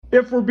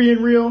if we're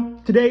being real,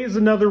 today is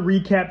another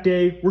recap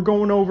day. We're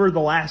going over the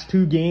last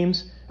 2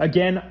 games.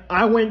 Again,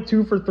 I went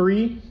 2 for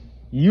 3.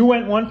 You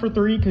went 1 for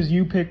 3 because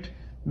you picked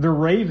the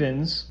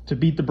Ravens to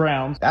beat the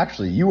Browns.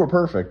 Actually, you were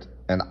perfect,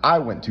 and I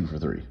went 2 for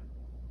 3.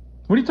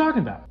 What are you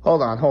talking about?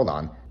 Hold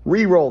on.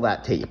 Re-roll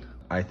that tape.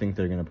 I think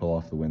they're going to pull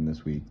off the win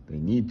this week. They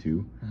need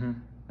to. Mm-hmm.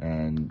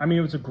 And I mean,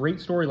 it was a great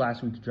story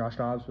last week to Josh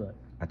Dobbs, but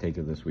I take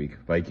it this week.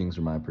 Vikings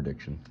are my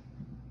prediction.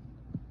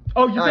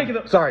 Oh, you're taking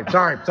the... Sorry.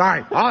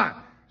 Hold on.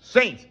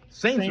 Saints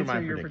are my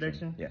your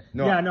prediction. Yeah.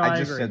 I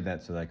just agree. said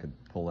that so that I could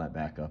pull that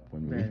back up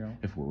when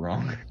if we're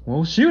wrong.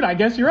 Well, shoot, I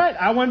guess you're right.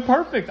 I went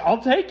perfect.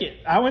 I'll take it.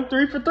 I went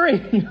 3 for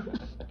 3.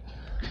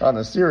 On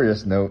a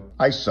serious note,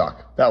 I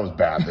suck. That was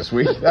bad this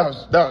week. That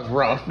was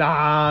rough.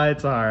 Nah,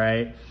 it's all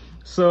right.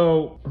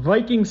 So,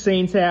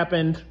 Vikings-Saints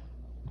happened.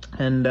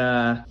 And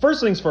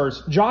first things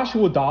first,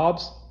 Joshua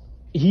Dobbs,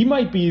 he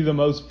might be the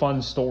most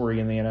fun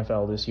story in the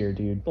NFL this year,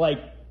 dude. Like,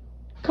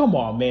 come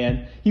on,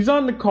 man. He's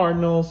on the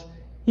Cardinals.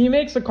 He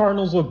makes the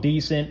Cardinals look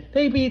decent.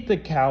 They beat the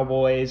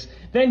Cowboys.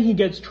 Then he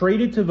gets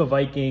traded to the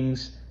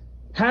Vikings.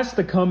 Has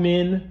to come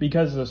in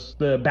because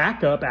the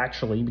backup,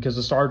 actually, because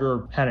the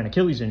starter had an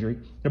Achilles injury.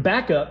 The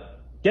backup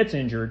gets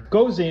injured,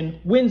 goes in,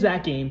 wins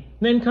that game,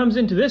 then comes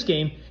into this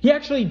game. He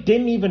actually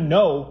didn't even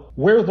know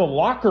where the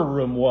locker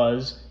room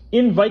was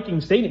in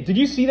Viking Stadium. Did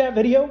you see that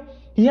video?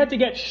 He had to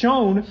get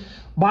shown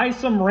by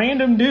some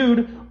random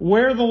dude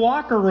where the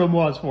locker room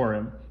was for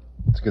him.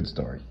 It's a good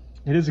story.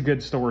 It is a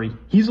good story.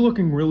 He's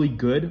looking really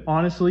good,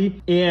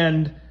 honestly.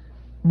 And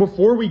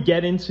before we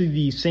get into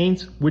the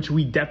Saints, which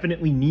we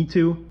definitely need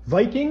to,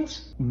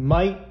 Vikings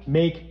might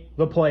make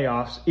the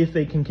playoffs if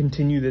they can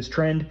continue this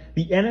trend.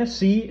 The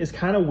NFC is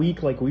kind of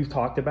weak, like we've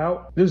talked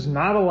about. There's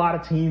not a lot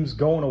of teams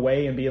going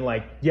away and being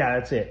like, yeah,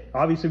 that's it.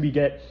 Obviously, we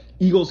get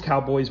Eagles,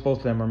 Cowboys, both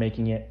of them are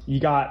making it.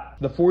 You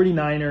got the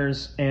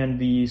 49ers and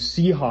the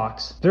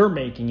Seahawks. They're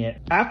making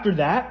it. After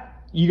that,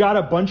 you got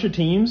a bunch of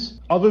teams,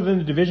 other than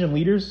the division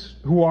leaders,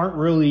 who aren't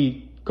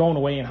really going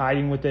away and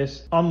hiding with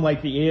this,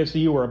 unlike the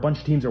AFC where a bunch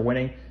of teams are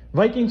winning.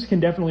 Vikings can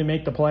definitely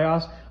make the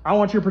playoffs. I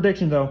want your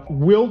prediction, though.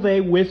 Will they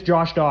with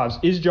Josh Dobbs?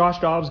 Is Josh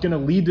Dobbs going to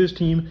lead this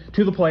team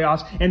to the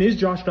playoffs? And is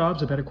Josh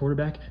Dobbs a better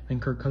quarterback than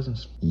Kirk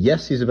Cousins?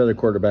 Yes, he's a better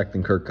quarterback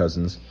than Kirk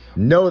Cousins.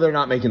 No, they're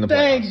not making the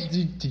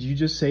playoffs. Did you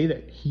just say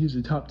that he is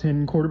a top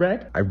 10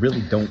 quarterback? I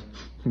really don't.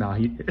 No,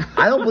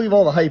 I don't believe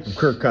all the hype of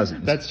Kirk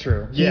Cousins. That's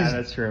true.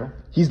 That's true.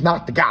 He's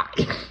not the guy.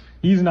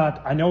 He's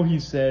not. I know he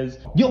says,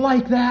 you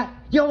like that?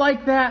 You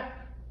like that?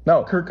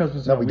 No. Kirk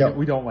Cousins, no, we don't.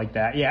 We don't like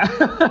that.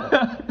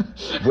 Yeah.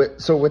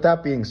 So with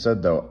that being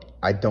said, though,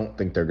 I don't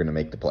think they're going to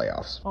make the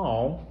playoffs.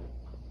 Oh.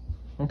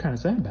 I'm kind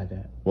of sad about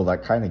that. Well,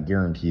 that kind of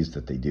guarantees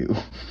that they do.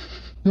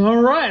 All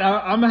right.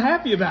 I'm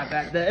happy about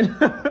that then.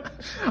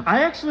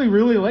 I actually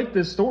really like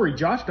this story.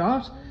 Josh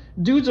Dobbs,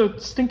 dude's a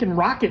stinking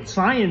rocket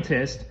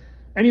scientist,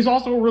 and he's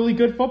also a really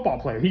good football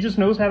player. He just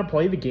knows how to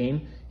play the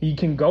game. He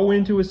can go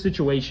into a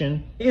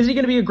situation. Is he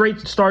going to be a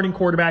great starting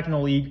quarterback in the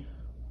league?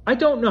 I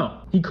don't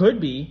know. He could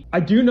be. I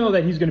do know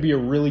that he's going to be a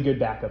really good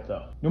backup,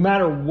 though. No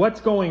matter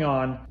what's going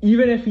on,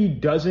 even if he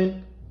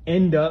doesn't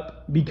end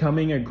up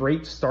becoming a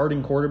great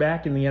starting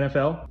quarterback in the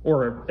NFL,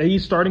 or a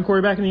starting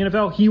quarterback in the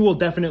NFL, he will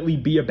definitely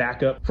be a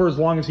backup for as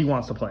long as he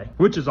wants to play,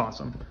 which is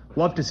awesome.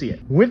 Love to see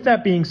it. With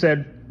that being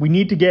said, we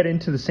need to get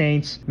into the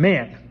Saints.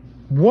 Man,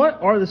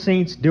 what are the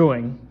Saints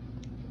doing?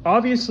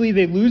 Obviously,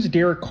 they lose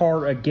Derek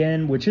Carr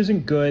again, which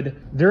isn't good.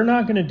 They're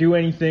not going to do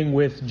anything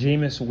with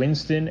Jameis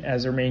Winston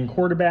as their main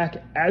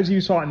quarterback. As you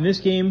saw in this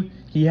game,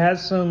 he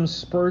has some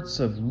spurts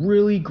of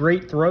really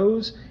great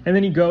throws, and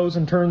then he goes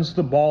and turns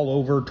the ball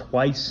over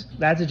twice.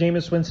 That's a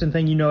Jameis Winston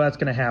thing. You know that's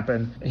going to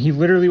happen. He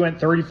literally went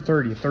 30 for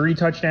 30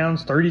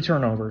 touchdowns, 30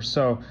 turnovers.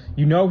 So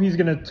you know he's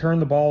going to turn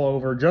the ball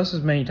over just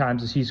as many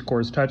times as he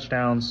scores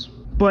touchdowns.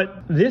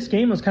 But this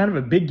game was kind of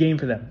a big game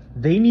for them.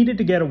 They needed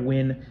to get a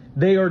win.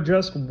 They are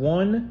just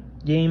one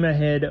game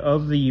ahead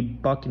of the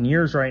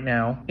Buccaneers right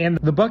now. And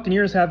the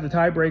Buccaneers have the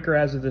tiebreaker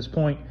as of this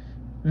point.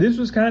 This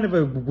was kind of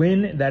a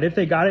win that if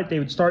they got it, they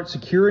would start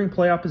securing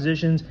playoff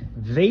positions.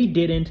 They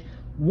didn't.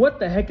 What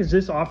the heck is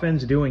this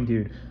offense doing,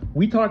 dude?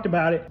 We talked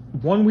about it.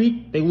 1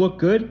 week, they look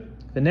good.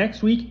 The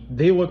next week,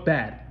 they look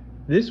bad.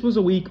 This was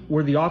a week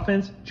where the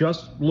offense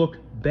just looked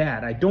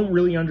bad. I don't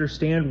really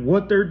understand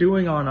what they're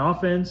doing on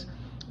offense.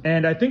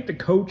 And I think the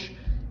coach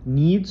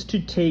needs to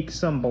take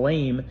some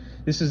blame.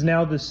 This is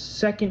now the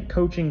second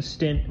coaching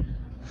stint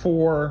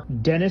for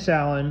Dennis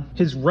Allen.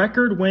 His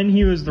record when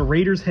he was the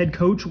Raiders head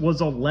coach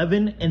was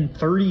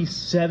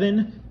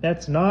 11-37.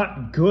 That's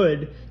not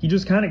good. He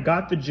just kind of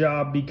got the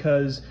job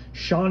because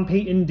Sean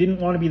Payton didn't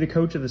want to be the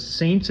coach of the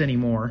Saints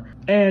anymore.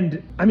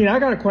 And, I mean, I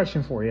got a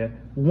question for you.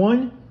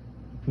 One,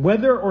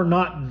 whether or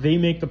not they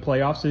make the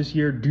playoffs this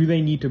year, do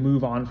they need to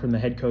move on from the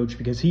head coach?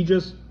 Because he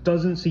just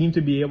doesn't seem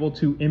to be able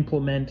to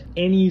implement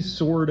any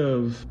sort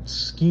of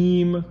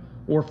scheme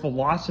or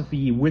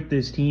philosophy with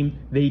this team.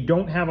 They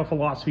don't have a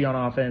philosophy on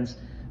offense.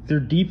 Their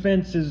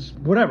defense is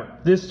whatever.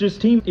 This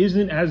team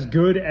isn't as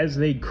good as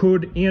they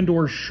could and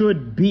or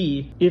should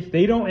be. If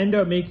they don't end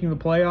up making the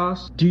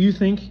playoffs, do you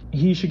think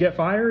he should get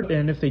fired?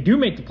 And if they do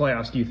make the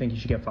playoffs, do you think he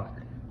should get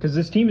fired? Because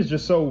this team is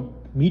just so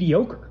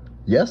mediocre.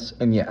 Yes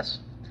and yes.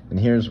 And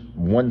here's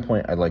one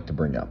point I'd like to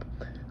bring up.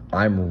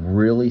 I'm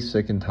really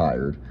sick and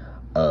tired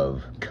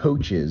of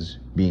coaches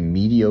being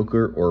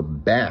mediocre or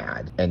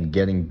bad and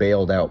getting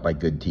bailed out by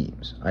good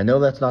teams. I know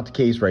that's not the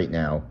case right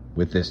now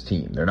with this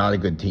team. They're not a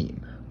good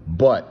team.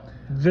 But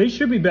they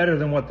should be better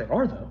than what they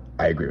are, though.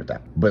 I agree with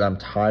that. But I'm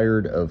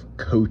tired of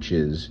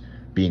coaches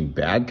being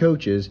bad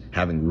coaches,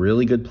 having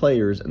really good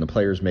players, and the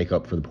players make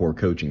up for the poor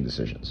coaching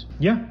decisions.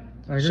 Yeah,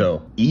 I agree.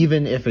 So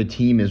even if a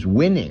team is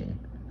winning,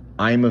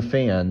 I'm a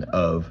fan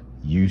of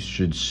you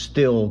should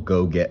still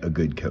go get a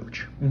good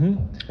coach.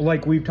 Mm-hmm.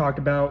 Like we've talked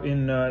about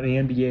in the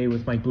NBA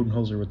with Mike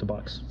Budenholzer with the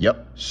Bucks.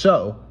 Yep.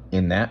 So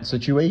in that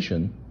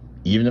situation,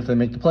 even if they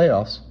make the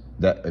playoffs,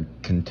 that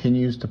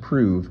continues to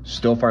prove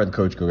still fire the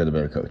coach, go get a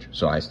better coach.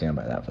 So I stand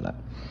by that for that.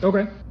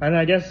 Okay. And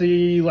I guess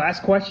the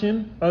last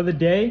question of the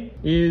day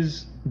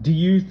is, do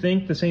you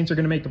think the Saints are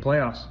going to make the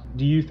playoffs?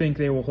 Do you think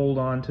they will hold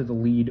on to the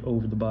lead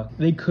over the Bucs?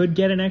 They could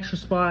get an extra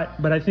spot,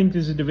 but I think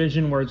this is a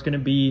division where it's going to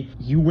be,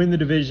 you win the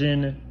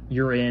division,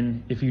 you're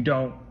in. If you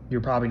don't,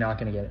 you're probably not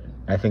going to get it.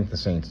 I think the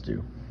Saints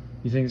do.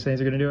 You think the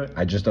Saints are going to do it?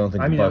 I just don't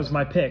think that was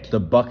my pick. The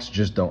Bucs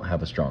just don't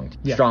have a strong team.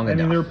 Yeah. Strong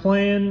enough. They're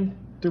playing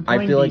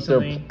I feel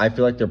decently.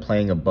 like they're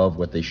playing above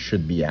what they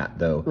should be at,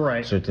 though.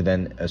 Right. So to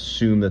then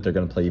assume that they're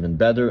going to play even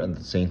better and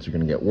the Saints are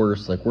going to get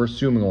worse, like we're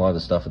assuming a lot of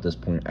the stuff at this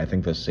point. I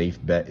think the safe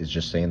bet is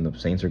just saying the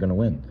Saints are going to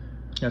win.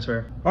 That's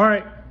fair. All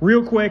right,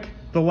 real quick.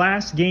 The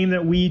last game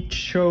that we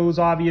chose,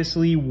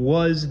 obviously,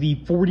 was the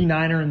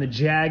 49er and the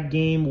Jag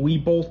game. We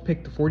both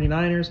picked the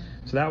 49ers,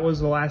 so that was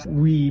the last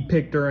we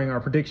picked during our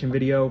prediction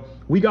video.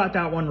 We got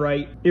that one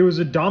right. It was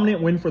a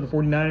dominant win for the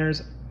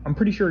 49ers. I'm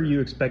pretty sure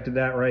you expected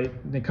that, right?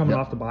 They're coming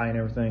off the bye and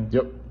everything.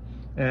 Yep.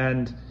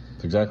 And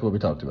that's exactly what we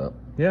talked about.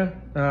 Yeah.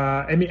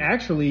 I mean,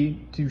 actually,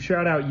 to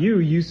shout out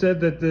you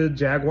said that the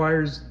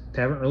Jaguars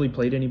haven't really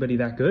played anybody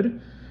that good,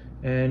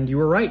 and you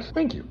were right.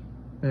 Thank you.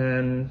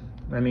 And,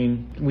 I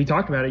mean, we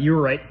talked about it. You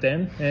were right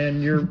then,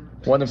 and you're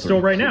one of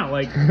still three. Right now.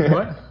 Like,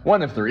 what?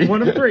 One of three.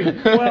 One of three.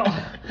 Well,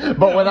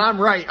 but when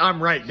I'm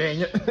right, dang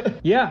it.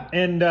 Yeah,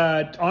 and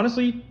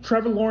honestly,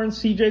 Trevor Lawrence,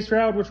 C.J.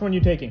 Stroud, which one are you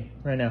taking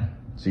right now?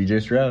 C.J.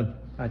 Stroud.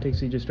 I take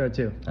C.J. Stroud,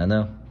 too. I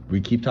know. We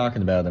keep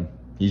talking about him.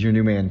 He's your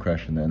new man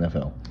crush in the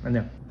NFL. I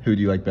know. Who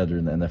do you like better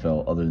in the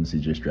NFL other than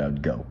C.J.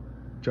 Stroud? Go.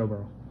 Joe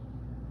Burrow.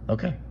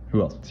 Okay.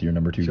 Who else? It's your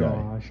number two guy.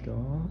 Josh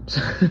Dobbs.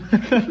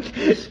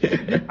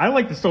 I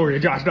like the story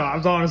of Josh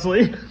Dobbs,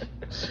 honestly.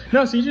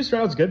 No, CJ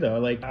Stroud's good, though.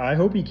 Like, I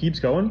hope he keeps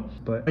going.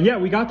 But, yeah,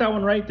 we got that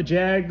one right. The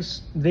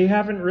Jags, they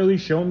haven't really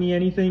shown me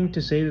anything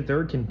to say that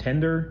they're a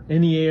contender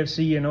in the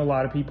AFC. I know a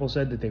lot of people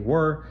said that they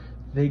were.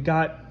 They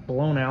got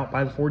blown out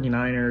by the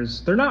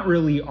 49ers. They're not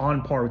really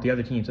on par with the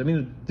other teams. I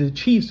mean, the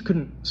Chiefs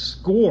couldn't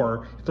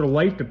score if their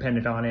life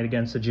depended on it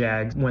against the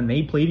Jags when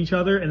they played each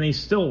other, and they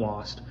still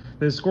lost.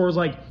 The score was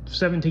like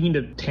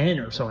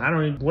 17-10 or so. I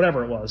don't know,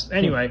 whatever it was.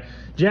 Anyway,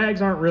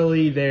 Jags aren't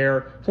really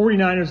there.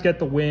 49ers get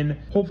the win.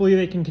 Hopefully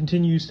they can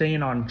continue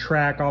staying on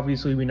track.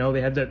 Obviously, we know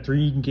they had that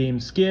 3-game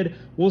skid.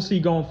 We'll see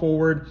going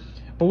forward.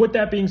 But with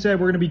that being said,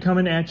 we're going to be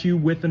coming at you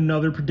with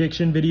another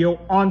prediction video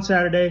on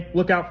Saturday.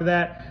 Look out for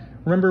that.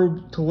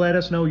 Remember to let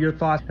us know your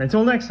thoughts. And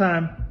until next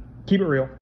time, keep it real.